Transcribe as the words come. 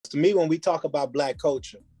to me, when we talk about Black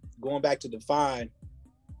culture, going back to define,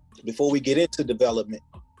 before we get into development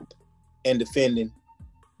and defending,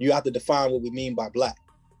 you have to define what we mean by Black.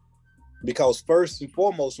 Because first and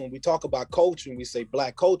foremost, when we talk about culture and we say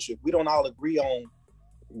Black culture, we don't all agree on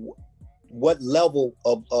what level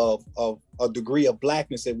of a degree of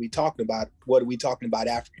Blackness that we talking about. What are we talking about,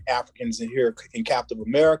 Africans in here in captive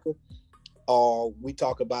America? Or we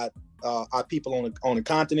talk about our people on the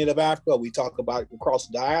continent of Africa, we talk about across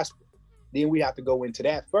the diaspora. Then we have to go into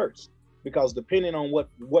that first, because depending on what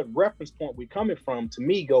reference point we're coming from, to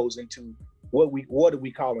me, goes into what are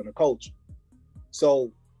we calling a culture.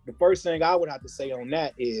 So the first thing I would have to say on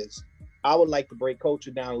that is I would like to break culture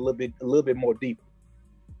down a little bit more deeper.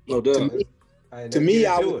 No doubt. To me,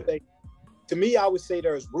 I would say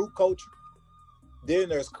there's root culture, then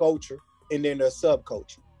there's culture, and then there's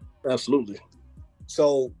subculture. Absolutely.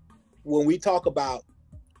 So when we talk about,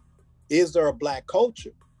 is there a Black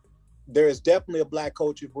culture? There is definitely a Black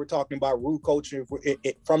culture if we're talking about root culture,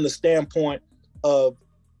 from the standpoint of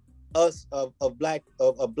us, of Black,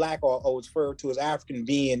 or it's referred to as African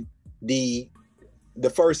being the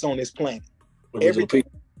first on this planet.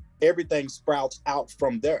 Everything sprouts out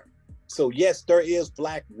from there. So yes, there is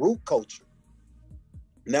Black root culture.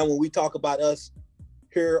 Now, when we talk about us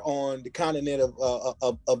here on the continent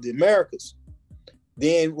of the Americas,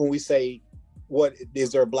 then when we say, what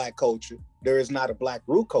is there a Black culture? There is not a Black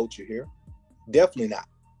root culture here. Definitely not.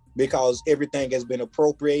 Because everything has been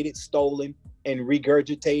appropriated, stolen, and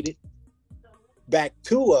regurgitated back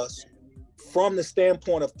to us from the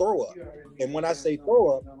standpoint of throw up. And when I say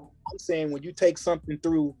throw up, I'm saying when you take something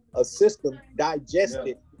through a system, digest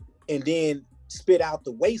it, and then spit out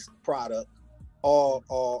the waste product, or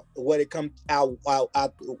what it comes out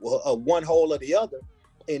one whole or the other,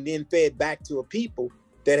 and then fed back to a people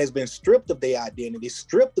that has been stripped of their identity,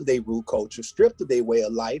 stripped of their root culture, stripped of their way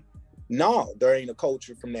of life. No, there ain't a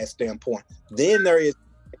culture from that standpoint. Then there is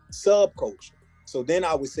subculture. So then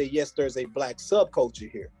I would say, yes, there's a Black subculture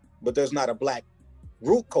here, but there's not a Black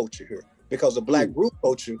root culture here, because a Black root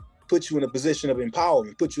culture puts you in a position of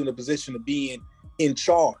empowerment, puts you in a position of being in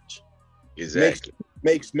charge. Exactly.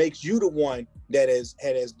 Makes you the one that has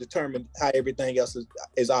determined how everything else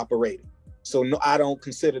is operating. So no, I don't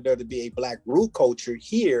consider there to be a Black root culture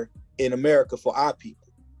here in America for our people.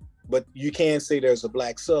 But you can say there's a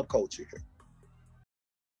Black subculture here.